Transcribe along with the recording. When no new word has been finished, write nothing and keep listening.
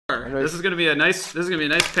more. This is gonna be a nice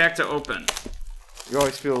pack to open. You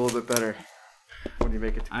always feel a little bit better when you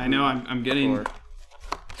make it to I know, I'm getting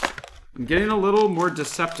a little more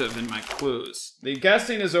deceptive in my clues. The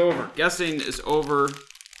guessing is over. Guessing is over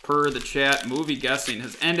per the chat. Movie guessing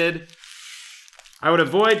has ended. I would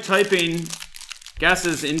avoid typing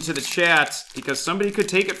guesses into the chat because somebody could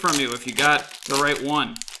take it from you if you got the right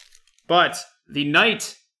one. But the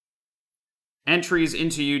night entries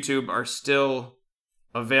into YouTube are still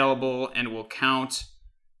available and will count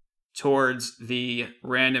towards the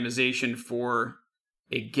randomization for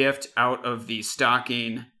a gift out of the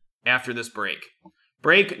stocking after this break.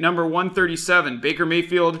 Break number 137. Baker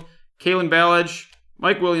Mayfield, Kalen Ballage,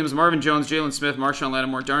 Mike Williams, Marvin Jones, Jalen Smith, Marshawn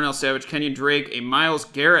Lattimore, Darnell Savage, Kenyon Drake, a Myles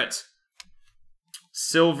Garrett.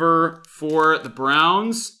 Silver for the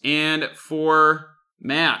Browns and for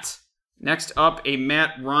Matt. Next up, a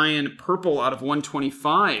Matt Ryan purple out of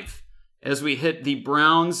 125 as we hit the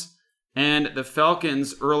Browns and the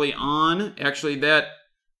Falcons early on. Actually, that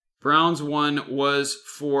Browns one was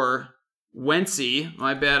for Wentzy.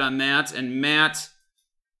 My bad on that. And Matt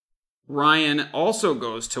Ryan also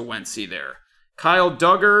goes to Wentzy there. Kyle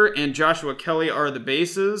Duggar and Joshua Kelly are the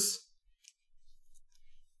bases.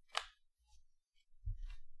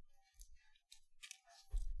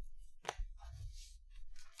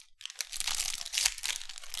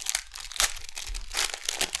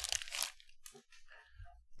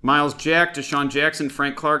 Miles Jack, Deshaun Jackson,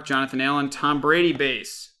 Frank Clark, Jonathan Allen, Tom Brady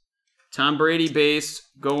base. Tom Brady base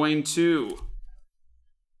going to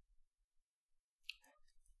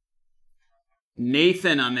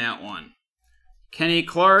Nathan on that one. Kenny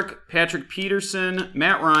Clark, Patrick Peterson,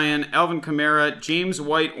 Matt Ryan, Alvin Kamara, James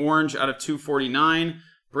White orange out of 249.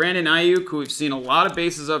 Brandon Ayuk, who we've seen a lot of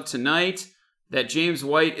bases of tonight. That James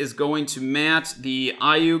White is going to Matt. The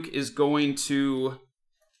Ayuk is going to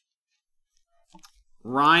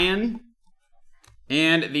Ryan.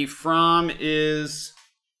 And the From is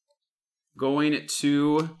going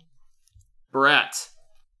to Brett.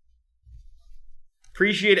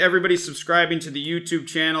 Appreciate everybody subscribing to the YouTube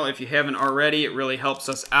channel. If you haven't already, it really helps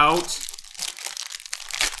us out.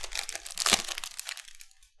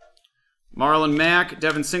 Marlon Mack,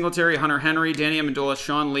 Devin Singletary, Hunter Henry, Danny Amendola,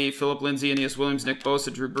 Sean Lee, Philip Lindsay, Aeneas Williams, Nick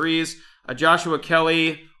Bosa, Drew Brees, Joshua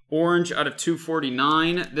Kelly, orange out of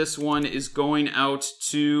 249. This one is going out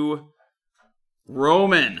to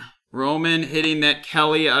Roman. Roman hitting that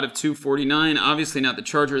Kelly out of 249. Obviously not the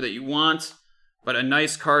Charger that you want, but a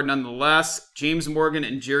nice card nonetheless. James Morgan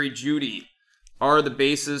and Jerry Jeudy are the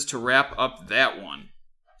bases to wrap up that one.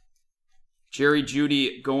 Jerry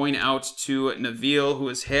Jeudy going out to Nabil, who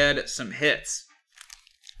has had some hits.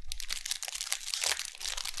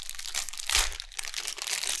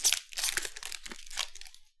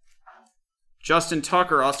 Justin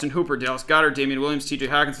Tucker, Austin Hooper, Dallas Goedert, Damian Williams, TJ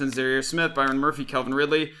Hawkinson, Zaire Smith, Byron Murphy, Kelvin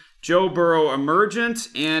Ridley, Joe Burrow Emergent,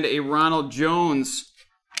 and a Ronald Jones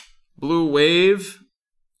Blue Wave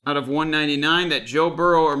out of 199. That Joe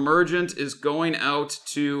Burrow Emergent is going out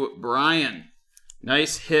to Brian.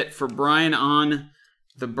 Nice hit for Brian on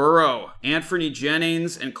the Burrow. Anthony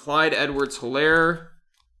Jennings and Clyde Edwards-Helaire.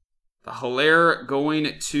 The Helaire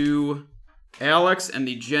going to Alex, and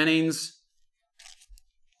the Jennings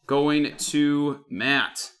going to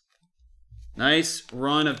Matt. Nice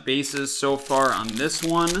run of bases so far on this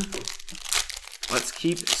one. Let's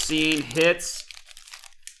keep seeing hits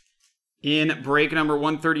in break number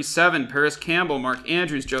 137. Paris Campbell, Mark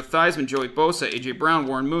Andrews, Joe Theismann, Joey Bosa, A.J. Brown,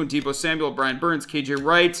 Warren Moon, Deebo Samuel, Brian Burns, K.J.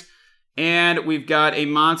 Wright, and we've got a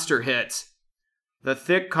monster hit. The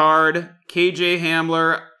thick card, K.J.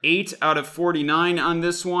 Hamler, 8 out of 49 on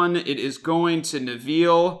this one. It is going to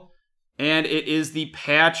Nabil, and it is the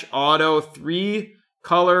patch auto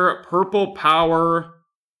 3-color purple power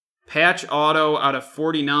patch auto out of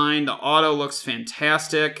 49. The auto looks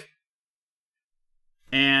fantastic.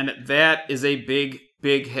 And that is a big,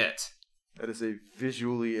 big hit. That is a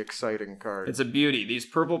visually exciting card. It's a beauty. These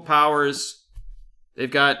purple powers,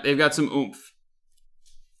 they've got some oomph.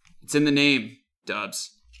 It's in the name,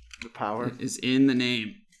 Dubs. The power it is in the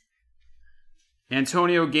name.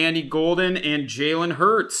 Antonio Gandy Golden and Jalen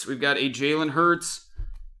Hurts. We've got a Jalen Hurts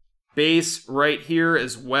base right here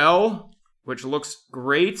as well, which looks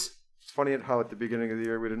great. It's funny how at the beginning of the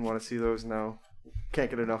year we didn't want to see those. Now can't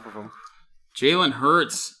get enough of them. Jalen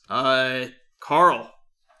Hurts, Carl.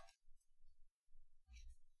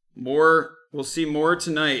 We'll see more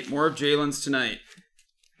tonight. More of Jalen's tonight.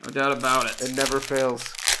 No doubt about it. It never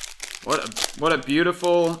fails. What a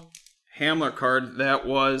beautiful Hamler card that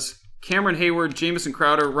was. Cameron Hayward, Jamison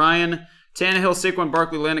Crowder, Ryan Tannehill, Saquon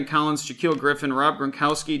Barkley, Landon Collins, Shaquille Griffin, Rob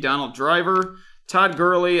Gronkowski, Donald Driver, Todd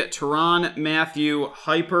Gurley, Teron Matthew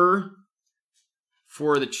Hyper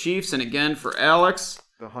for the Chiefs, and again for Alex.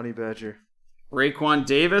 The Honey Badger. Raekwon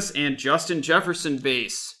Davis and Justin Jefferson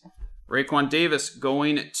base. Raekwon Davis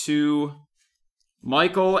going to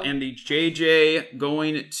Michael, and the JJ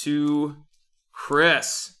going to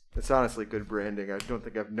Chris. It's honestly good branding. I don't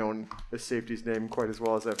think I've known the safety's name quite as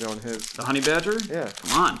well as I've known his. The Honey Badger? Yeah.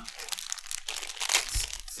 Come on.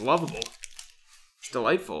 It's lovable. It's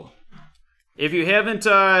delightful. If you haven't,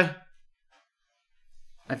 I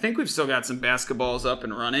think we've still got some basketballs up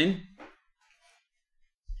and running.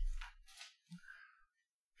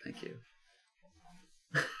 Thank you.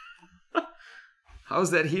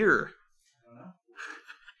 How's that here?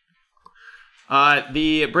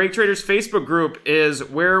 The BreakTraders Facebook group is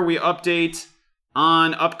where we update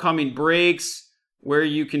on upcoming breaks, where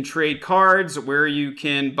you can trade cards, where you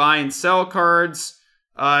can buy and sell cards.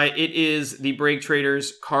 It is the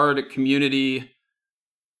BreakTraders card community.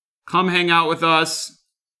 Come hang out with us.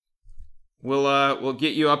 We'll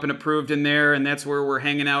get you up and approved in there, and that's where we're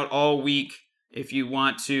hanging out all week if you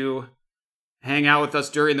want to hang out with us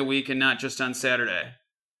during the week and not just on Saturday.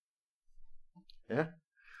 Yeah.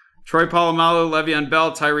 Troy Polamalu, Le'Veon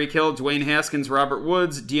Bell, Tyreek Hill, Dwayne Haskins, Robert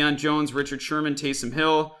Woods, Deion Jones, Richard Sherman, Taysom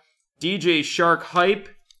Hill, DJ Shark Hype.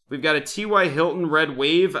 We've got a T.Y. Hilton Red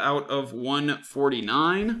Wave out of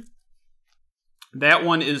 149. That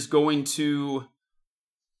one is going to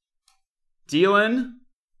Dylan,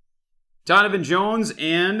 Donovan Jones,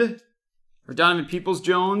 or Donovan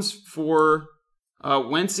Peoples-Jones for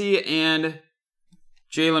Wentzy, and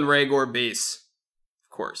Jalen Reagor base,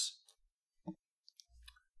 of course.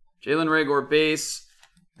 Jalen Reagor base.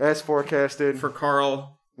 As forecasted. For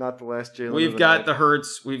Carl. Not the last Jalen. We've got the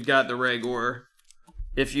Hurts. We've got the Reagor.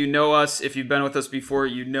 If you know us, if you've been with us before,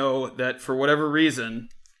 you know that for whatever reason,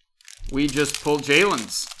 we just pull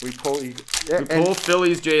Jalen's. We pull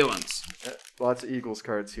Philly's Jalen's. Lots of Eagles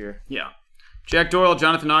cards here. Yeah. Jack Doyle,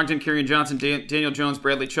 Jonathan Ogden, Kerryon Johnson, Daniel Jones,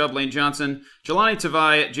 Bradley Chubb, Lane Johnson, Jelani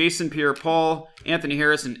Tavai, Jason Pierre-Paul, Anthony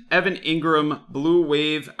Harris, and Evan Ingram Blue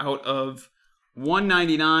Wave out of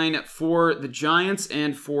 199 for the Giants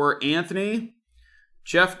and for Anthony.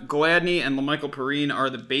 Jeff Gladney and LaMichael Perrine are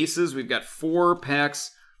the bases. We've got 4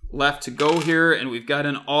 packs left to go here, and we've got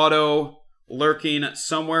an auto lurking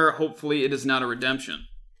somewhere. Hopefully it is not a redemption.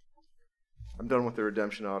 I'm done with the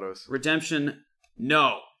redemption autos. Redemption,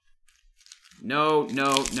 no. No,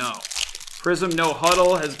 no, no. Prizm No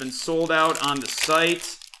Huddle has been sold out on the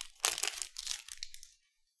site.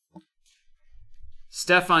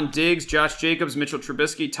 Stephon Diggs, Josh Jacobs, Mitchell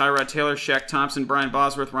Trubisky, Tyrod Taylor, Shaq Thompson, Brian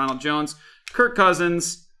Bosworth, Ronald Jones, Kirk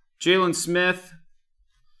Cousins, Jalen Smith,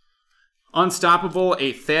 Unstoppable,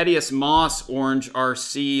 a Thaddeus Moss Orange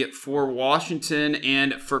RC for Washington,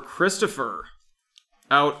 and for Christopher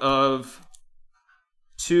out of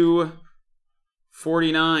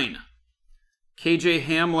 249. KJ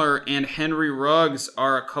Hamler and Henry Ruggs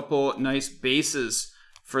are a couple nice bases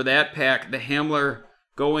for that pack. The Hamler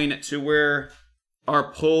going to where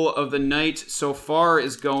our pull of the night so far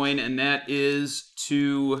is going, and that is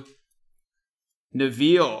to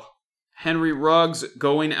Naveal. Henry Ruggs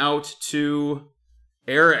going out to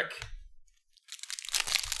Eric.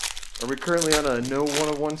 Are we currently on a no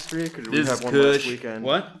 101 streak, or did we have one last weekend?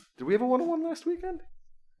 What? Did we have a 101 last weekend?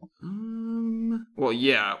 Well,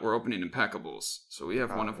 yeah, we're opening impeccables, so we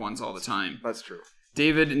have one of ones all the time. That's true.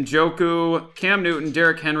 David Njoku, Cam Newton,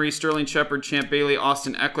 Derrick Henry, Sterling Shepard, Champ Bailey,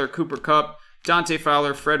 Austin Eckler, Cooper Kupp, Dante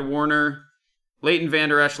Fowler, Fred Warner, Leighton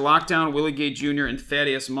Vander Esch, Lockdown, Willie Gay Jr., and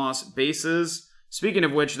Thaddeus Moss bases. Speaking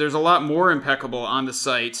of which, there's a lot more impeccable on the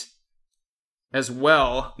site as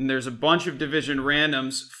well, and there's a bunch of division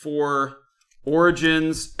randoms for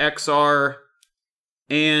Origins, XR,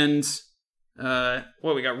 and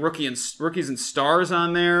we got rookies and stars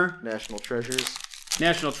on there. National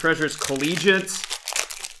Treasures Collegiate.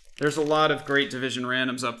 There's a lot of great division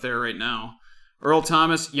randoms up there right now. Earl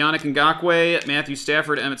Thomas, Yannick Ngakoue, Matthew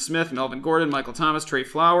Stafford, Emmitt Smith, Melvin Gordon, Michael Thomas, Trey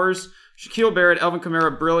Flowers, Shaquille Barrett, Elvin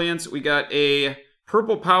Kamara, Brilliance. We got a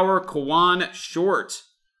Purple Power Kawan Short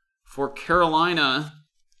for Carolina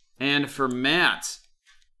and for Matt.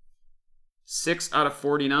 6 out of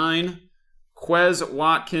 49. Quez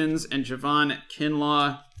Watkins and Javon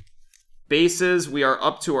Kinlaw bases. We are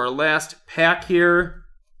up to our last pack here.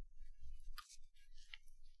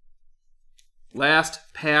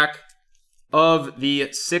 Last pack of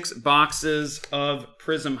the 6 boxes of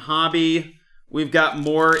Prizm Hobby. We've got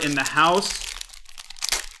more in the house.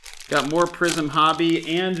 Got more Prizm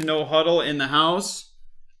Hobby and No Huddle in the house.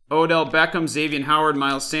 Odell Beckham, Xavier Howard,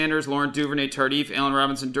 Miles Sanders, Laurent Duvernay, Tardif, Allen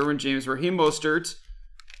Robinson, Derwin James, Raheem Mostert,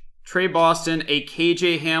 Trey Boston, a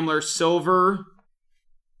KJ Hamler Silver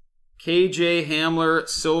KJ Hamler,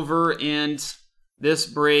 silver, and this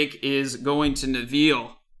break is going to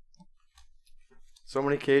Naveal. So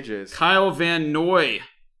many KJs. Kyle Van Noy.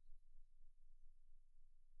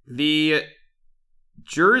 The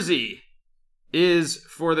jersey is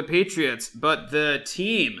for the Patriots, but the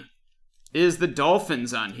team is the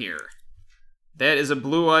Dolphins on here. That is a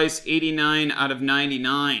Blue Ice 89 out of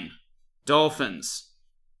 99. Dolphins.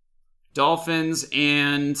 Dolphins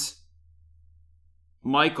and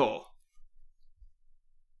Michael.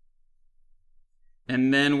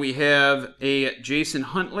 And then we have a Jason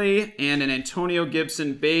Huntley and an Antonio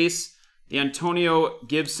Gibson base. The Antonio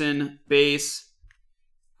Gibson base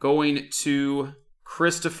going to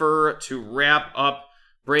Christopher to wrap up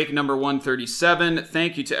break number 137.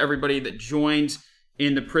 Thank you to everybody that joined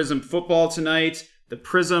in the Prizm football tonight. The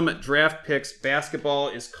Prizm draft picks basketball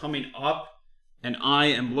is coming up, and I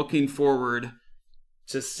am looking forward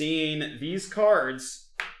to seeing these cards.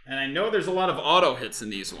 And I know there's a lot of auto hits in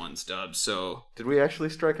these ones, Dub, so... Did we actually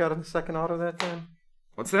strike out on the second auto that time?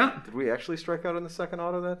 What's that? Did we actually strike out on the second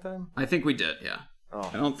auto that time? I think we did, yeah. Oh.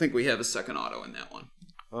 I don't think we have a second auto in that one.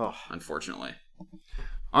 Oh. Unfortunately.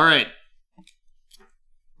 All right.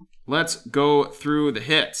 Let's go through the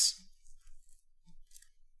hits.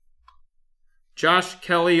 Josh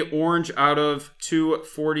Kelly, orange out of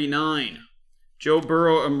 249. Joe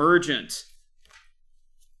Burrow, emergent.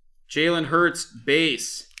 Jalen Hurts,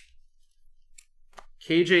 base.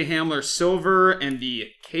 KJ Hamler, silver, and the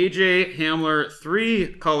KJ Hamler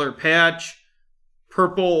 3-color patch,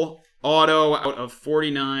 purple auto out of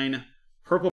 49.